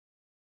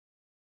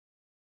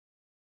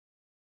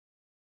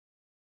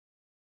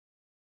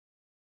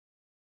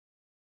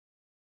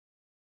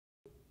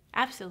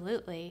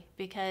Absolutely,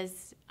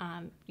 because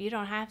you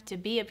don't have to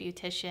be a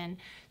beautician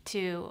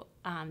to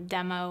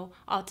demo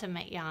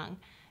Ultimate Young.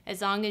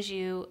 As long as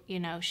you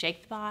know,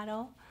 shake the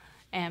bottle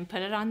and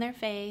put it on their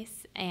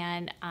face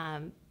and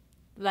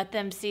let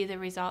them see the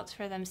results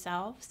for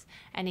themselves,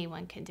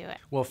 anyone can do it.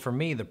 Well, for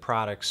me, the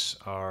products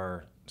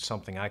are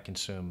something I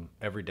consume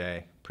every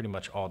day, pretty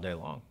much all day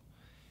long.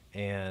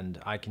 And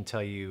I can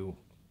tell you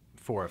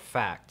for a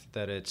fact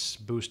that it's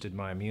boosted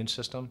my immune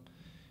system.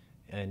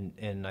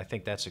 And I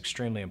think that's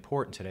extremely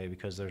important today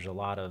because there's a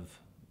lot of,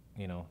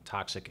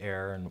 toxic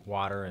air and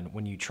water. And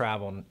when you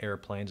travel on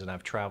airplanes, and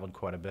I've traveled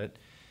quite a bit,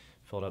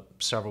 filled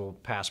up several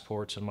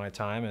passports in my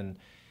time,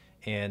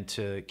 and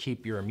to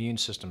keep your immune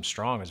system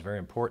strong is very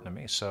important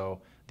to me.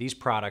 So these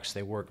products,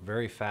 they work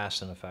very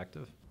fast and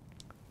effective.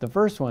 The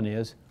first one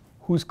is,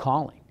 who's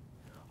calling?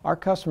 Our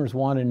customers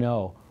want to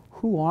know,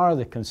 who are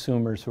the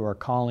consumers who are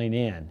calling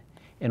in?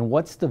 And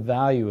what's the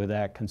value of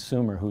that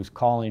consumer who's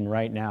calling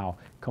right now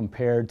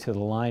compared to the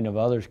line of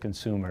other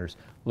consumers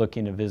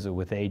looking to visit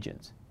with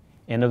agents?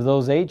 And of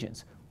those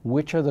agents,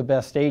 which are the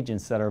best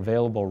agents that are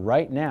available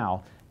right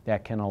now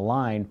that can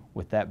align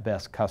with that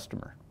best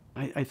customer?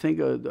 I think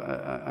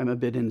I'm a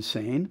bit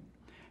insane,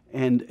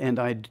 and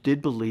I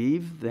did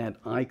believe that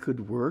I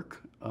could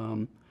work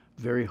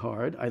very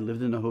hard. I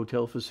lived in a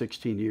hotel for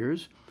 16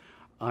 years.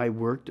 I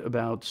worked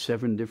about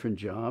 7 different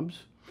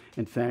jobs.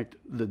 In fact,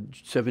 the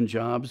 7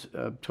 jobs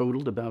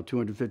totaled about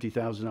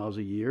 $250,000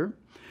 a year.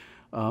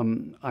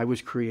 I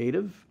was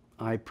creative.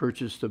 I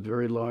purchased a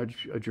very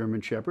large German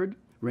Shepherd,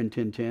 Rin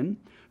Tin Tin,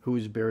 who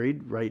is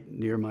buried right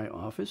near my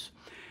office.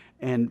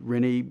 And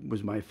Rennie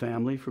was my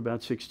family for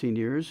about 16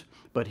 years,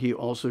 but he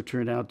also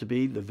turned out to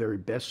be the very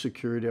best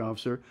security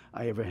officer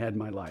I ever had in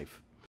my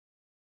life.